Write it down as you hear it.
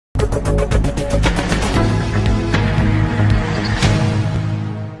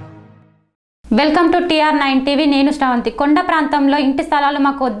Welcome to Tr9 Tv. నేను శ్రావంతి. కొండ ప్రాంతంలో ఇంటి స్థలాలు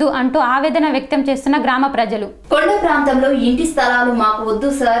మాకు వద్దు అంటూ ఆవేదన వ్యక్తం చేస్తున్న గ్రామ ప్రజలు. కొండ ప్రాంతంలో ఇంటి స్థలాలు మాకు వద్దు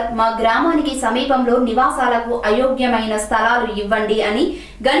సార్, మా గ్రామానికి సమీపంలో నివాసాలకు అయోగ్యమైన స్థలాలు ఇవ్వండి అని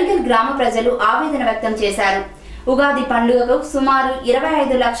గణికల్ గ్రామ ప్రజలు ఆవేదన వ్యక్తం చేశారు. ఉగాది పండుగకు సుమారు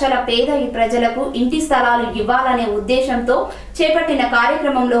 25 లక్షల పేద ప్రజలకు ఇంటి స్థలాలు ఇవ్వాలనే ఉద్దేశంతో చేపట్టిన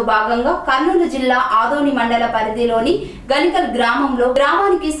కార్యక్రమంలో భాగంగా కర్నూలు జిల్లా ఆదోని మండల పరిధిలోని గణికల్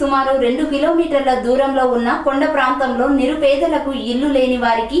గ్రామానికి సుమారు 2 కిలోమీటర్ల దూరంలో ఉన్న కొండ ప్రాంతంలో నిరుపేదలకు ఇల్లు లేని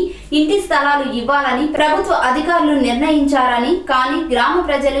వారికి ఇంటి స్థలాలు ఇవ్వాలని ప్రభుత్వ అధికారులు నిర్ణయించారని, కానీ గ్రామ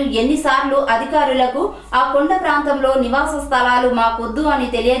ప్రజలు ఎన్నిసార్లు అధికారులకు ఆ కొండ ప్రాంతంలో నివాస స్థలాలు మాకొద్దు అని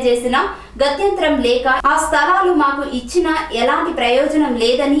తెలియజేసినా గత్యంతరం లేక ఆ స్థలాలు మాకు ఇచ్చినా ఎలాంటి ప్రయోజనం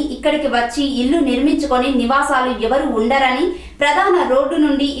లేదని, ఇక్కడికి వచ్చి ఇల్లు నిర్మించుకొని నివాసాలు ఎవరు ఉండరని, ప్రధాన రోడ్డు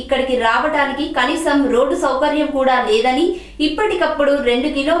నుండి ఇక్కడికి రావడానికి కనీసం రోడ్డు సౌకర్యం కూడా లేదని, ఇప్పటికప్పుడు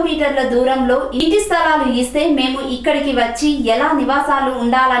 2 కిలోమీటర్ల దూరంలో ఇంటి స్థలాలు ఇస్తే మేము ఇక్కడికి వచ్చి ఎలా నివాసాలు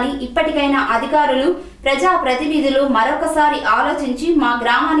ఉండాలని ఇప్పటికైనా అధికారులు, ప్రజా ప్రతినిధులు మరొకసారి ఆలోచించి మా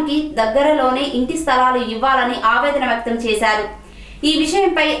గ్రామానికి దగ్గరలోనే ఇంటి స్థలాలు ఇవ్వాలని ఆవేదన వ్యక్తం చేశారు. ఈ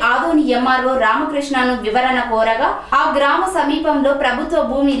విషయంపై ఆదోని ఎంఆర్ఓ రామకృష్ణను వివరణ కోరగా ఆ గ్రామ సమీపంలో ప్రభుత్వ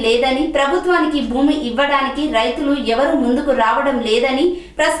భూమి లేదని, ప్రభుత్వానికి భూమి ఇవ్వడానికి రైతులు ఎవరు ముందుకు రావడం లేదని,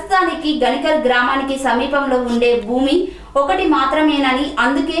 ప్రస్తుతానికి గణికల్ గ్రామానికి సమీపంలో ఉండే భూమి ఒకటి మాత్రమేనని,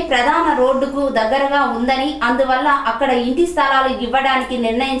 అందుకే ప్రధాన రోడ్డుకు దగ్గరగా ఉందని, అందువల్ల అక్కడ ఇంటి స్థలాలు ఇవ్వడానికి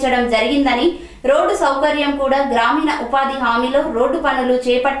నిర్ణయించడం జరిగిందని, రోడ్డు సౌకర్యం కూడా గ్రామీణ ఉపాధి హామీలో రోడ్డు పనులు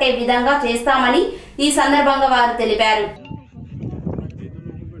చేపట్టే విధంగా చేస్తామని ఈ సందర్భంగా వారు తెలిపారు.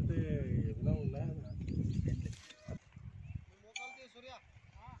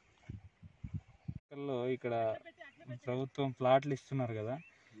 ఇక్కడ ప్రభుత్వం ప్లాట్లు ఇస్తున్నారు కదా,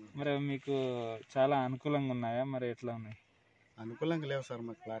 మరి మీకు చాలా అనుకూలంగా ఉన్నాయా? మరి ఎట్లా ఉన్నాయి? అనుకూలంగా లేవు సార్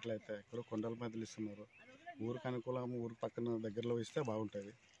మాకు ప్లాట్లు అయితే. ఇక్కడ కొండల మధ్యలో ఇస్తున్నారు. ఊరికి అనుకూలం, ఊరికి పక్కన దగ్గరలో ఇస్తే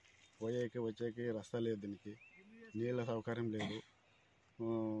బాగుంటుంది. పోయేకి వచ్చేకి రస్తా లేదు, దీనికి నీళ్ళ సౌకర్యం లేదు,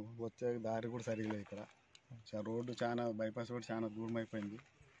 వచ్చే దారి కూడా సరిగా లేదు. ఇక్కడ రోడ్డు చాలా బైపాస్ కూడా చాలా దూరం అయిపోయింది.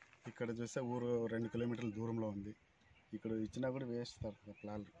 ఇక్కడ చూస్తే ఊరు 2 కిలోమీటర్ల దూరంలో ఉంది. ఇక్కడ ఇచ్చినా కూడా వేస్ట్ సార్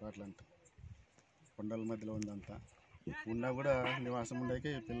ప్లాట్లంతా. కొండల మధ్యలో ఉందంతా ఉన్నా కూడా నివాసం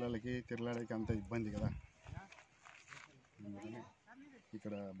ఉండేకి పిల్లలకి తిరగడానికి అంత ఇబ్బంది కదా,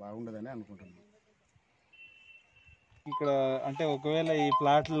 ఇక్కడ బాగుండదని అనుకుంటున్నాను. ఇక్కడ అంటే ఒకవేళ ఈ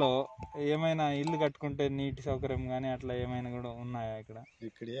ప్లాట్లో ఏమైనా ఇల్లు కట్టుకుంటే నీటి సౌకర్యం కానీ అట్లా ఏమైనా కూడా ఉన్నాయా?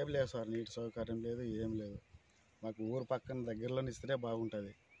 ఇక్కడ ఏం లేదు సార్, నీటి సౌకర్యం లేదు, ఏం లేదు. మాకు ఊరు పక్కన దగ్గరలోనే ఇస్తేనే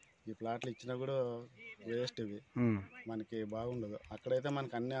బాగుంటుంది. ఈ ప్లాట్లు ఇచ్చినా కూడా వేస్ట్, ఇవి మనకి బాగుండదు. అక్కడైతే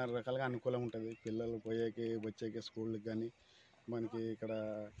మనకి అన్ని రకాలుగా అనుకూలం ఉంటుంది. పిల్లలు పోయేకి వచ్చేకి స్కూళ్ళకి కానీ, మనకి ఇక్కడ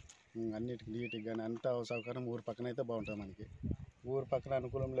అన్నిటికి నీటికి కానీ అంత సౌకర్యం ఊరు పక్కన అయితే బాగుంటుంది. మనకి ఊరు పక్కన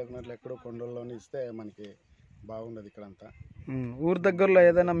అనుకూలం లేకున్నట్లు ఎక్కడో కొండల్లోనే ఇస్తే మనకి బాగుండదు. ఇక్కడంతా ఊరు దగ్గరలో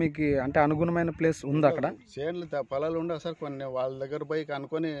ఏదైనా మీకు అంటే అనుగుణమైన ప్లేస్ ఉందా? అక్కడ చేనులు పొలాలు ఉండవు సార్, కొన్ని వాళ్ళ దగ్గర పోయి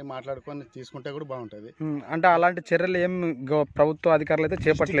అనుకొని మాట్లాడుకొని తీసుకుంటే కూడా బాగుంటుంది. అంటే అలాంటి చర్యలు ఏం ప్రభుత్వ అధికారులు అయితే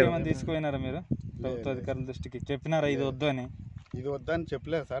చేపట్టలేదు. తీసుకుపోయినారా మీరు? ప్రభుత్వ అధికారుల దృష్టికి చెప్పినారా ఇది వద్దు అని? ఇది వద్దని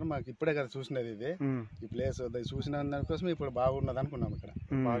చెప్పలేదు సార్, మాకు ఇప్పుడే కదా చూసినది. ఇది ఈ ప్లేస్ చూసిన దానికోసం ఇప్పుడు బాగున్నది అనుకున్నాం. ఇక్కడ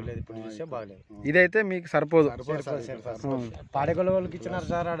బాగలేదు, ఇప్పుడు చూస్తే బాగలేదు. ఇదైతే మీకు సరిపోదు. పాడేకొల్లోకి ఇచ్చినారు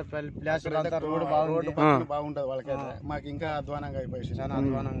సార్, రోడ్డు బాగుంటది వాళ్ళకైతే. మాకు ఇంకా అధ్వానంగా అయిపోయింది,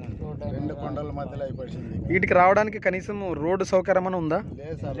 2 కొండల మధ్యలో అయిపోయింది. వీటికి రావడానికి కనీసం రోడ్డు సౌకర్యం అని ఉందా?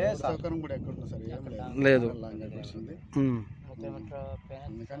 లేదు సార్, సౌకర్యం కూడా ఎక్కడ సార్, ఏం లేదు.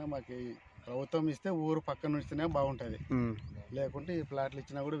 అందుకని మాకు ప్రభుత్వం ఇస్తే ఊరు పక్కన ఇస్తేనే బాగుంటుంది, లేకుంటే ఈ ప్లాట్లు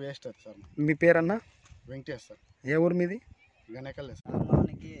ఇచ్చినా కూడా వేస్ట్ అవుతుంది సార్. మీ పేరన్నా? వెంకటేష్ సార్. ఏ ఊరు మీది? గణకల్ సార్.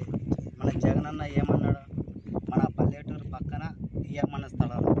 మన జగన్ అన్న ఏమన్నాడు, మన పల్లెటూరు పక్కన ఇయ్యమన్న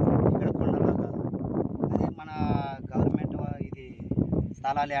స్థలాలు, ఇక్కడ కొండల్లో కాదు. అదే మన గవర్నమెంట్ ఇది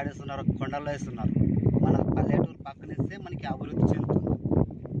స్థలాలు ఏడిస్తున్నారు, కొండల్లో ఇస్తున్నారు. మన పల్లెటూరు పక్కన ఇస్తే మనకి అభివృద్ధి చెందుతుంది.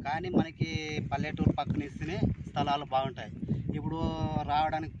 కానీ మనకి పల్లెటూరు పక్కన ఇస్తేనే స్థలాలు బాగుంటాయి. ఇప్పుడు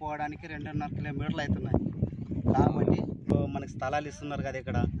రావడానికి పోవడానికి 2.5 కిలోమీటర్లు అవుతున్నాయి. కాబట్టి మనకి స్థలాలు ఇస్తున్నారు కదా,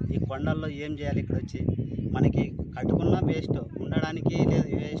 ఇక్కడ ఈ కొండల్లో ఏం చేయాలి? ఇక్కడ వచ్చి మనకి కట్టుకున్నా వేస్ట్, ఉండడానికి లేదు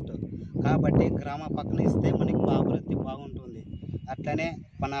వేస్ట్. కాబట్టి గ్రామ పక్కన ఇస్తే మనకి అభివృద్ధి బాగుంటుంది. అట్లనే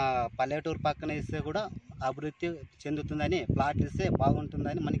మన పల్లెటూరు పక్కన ఇస్తే కూడా అభివృద్ధి చెందుతుందని, ప్లాట్లు ఇస్తే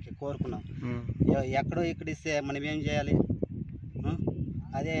బాగుంటుందని మనకి కోరుకున్నాం. ఎక్కడో ఇక్కడ ఇస్తే మనం ఏం చేయాలి?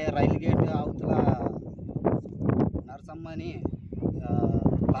 అదే రైలు గేట్ అవతల నరసమ్మని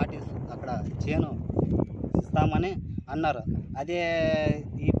ప్లాట్ అక్కడ చేను ఇస్తామని అన్నారు. అదే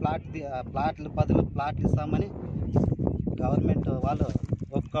ఈ ప్లాట్ల బదులు ప్లాట్లు ఇస్తామని గవర్నమెంట్ వాళ్ళు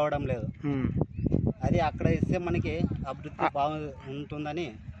ఒప్పుకోవడం లేదు. అది అక్కడ ఇస్తే మనకి అభివృద్ధి ఉంటుందని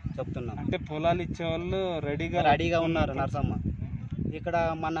చెప్తున్నాం. అంటే పొలాలు ఇచ్చే వాళ్ళు రెడీగా ఉన్నారు నరసమ్మ. ఇక్కడ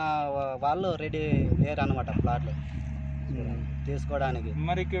మన వాళ్ళు రెడీ లేరు అనమాట ప్లాట్లు తీసుకోవడానికి.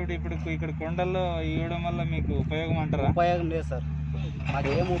 మరి ఇప్పుడు ఇక్కడ కొండల్లో ఇవ్వడం వల్ల మీకు ఉపయోగం అంటారా? ఉపయోగం లేదు సార్, మాకు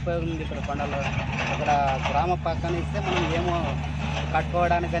ఏం ఉపయోగం ఉంది ఇక్కడ కొండల్లో. ఇక్కడ గ్రామ పక్కన ఇస్తే మనం ఏమో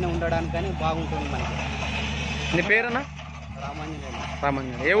కట్టుకోవడానికి కానీ ఉండడానికి కానీ బాగుంటుంది మనకి. నీ పేరన్నా? రామాంజనేయులు.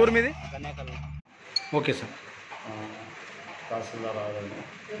 ఏ ఊరు మీది? గన్నేకల్. Okay sir. తహసీల్దార్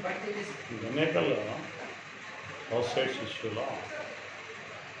గన్నేకల్ హౌస్ సైడ్స్ ఇష్యూలో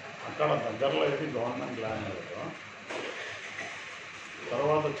అక్కడ దగ్గరలో అయితే గవర్నమెంట్ ల్యాండ్ లేదు.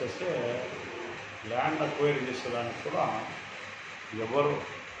 తర్వాత వచ్చేసి ల్యాండ్ అక్వైర్ చేసేదానికి కూడా ఎవరు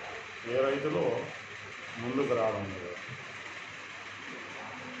ఏ రైతులు ముందుకు రావడం లేదు.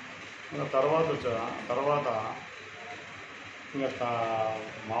 ఇంకా తర్వాత ఇంకా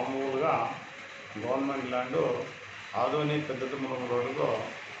మామూలుగా గవర్నమెంట్ ల్యాండ్ ఆదోని పెద్ద తిమ్మలం రోడ్డుకు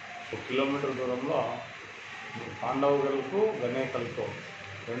 1 కిలోమీటర్ దూరంలో పాండవగల్కు గన్నేకల్కు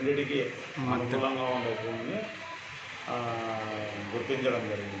రెండిటికి అనుకూలంగా ఉండే భూమిని గుర్తించడం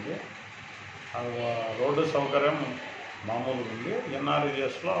జరిగింది. రోడ్డు సౌకర్యం మామూలుగా ఉంది.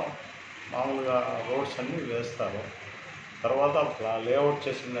 ఎన్ఆర్ఈఎస్లో మామూలుగా రోడ్స్ అన్నీ వేస్తారు. తర్వాత లేఅవుట్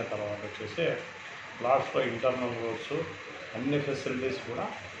చేసిన తర్వాత వచ్చేసి ప్లాట్స్లో ఇంటర్నల్ రోడ్స్ అన్ని ఫెసిలిటీస్ కూడా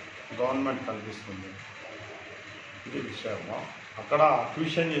గవర్నమెంట్ కల్పిస్తుంది. ఇది విషయము. అక్కడ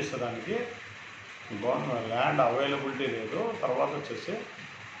ట్యూషన్ చేసేదానికి గవర్నమెంట్ ల్యాండ్ అవైలబిలిటీ లేదు. తర్వాత వచ్చేసి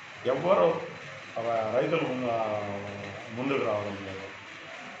ఎవ్వరు రైతులు ముందుకు రావడం లేదు.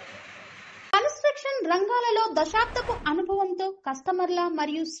 కన్స్ట్రక్షన్ రంగాలలో దశాబ్దపు అనుభవంతో కస్టమర్ల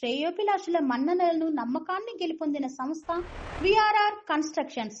మరియు శ్రేయోభిలాషుల మన్ననలను నమ్మకాన్ని గెలుపొందిన సంస్థ విఆర్ఆర్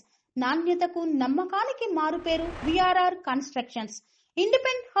కన్స్ట్రక్షన్స్. నాణ్యతకు నమ్మకానికి మారుపేరు VRR constructions.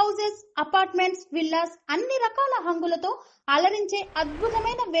 Independent houses, apartments, villas అన్ని రకాల హంగులతో అలరించే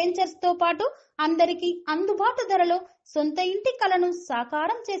అద్భుతమైన వెంచర్స్ తో పాటు అందరికీ అందుబాటు ధరలో సొంత ఇంటి కలను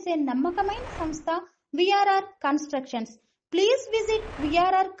సాకారం చేసే నమ్మకమైన సంస్థ VRR constructions. Please visit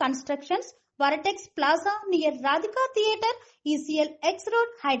VRR constructions, వరటెక్స్ plaza near Radhika theatre, ECL X Road,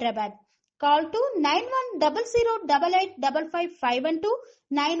 Hyderabad. Call to 910088555512,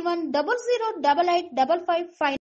 9100885555.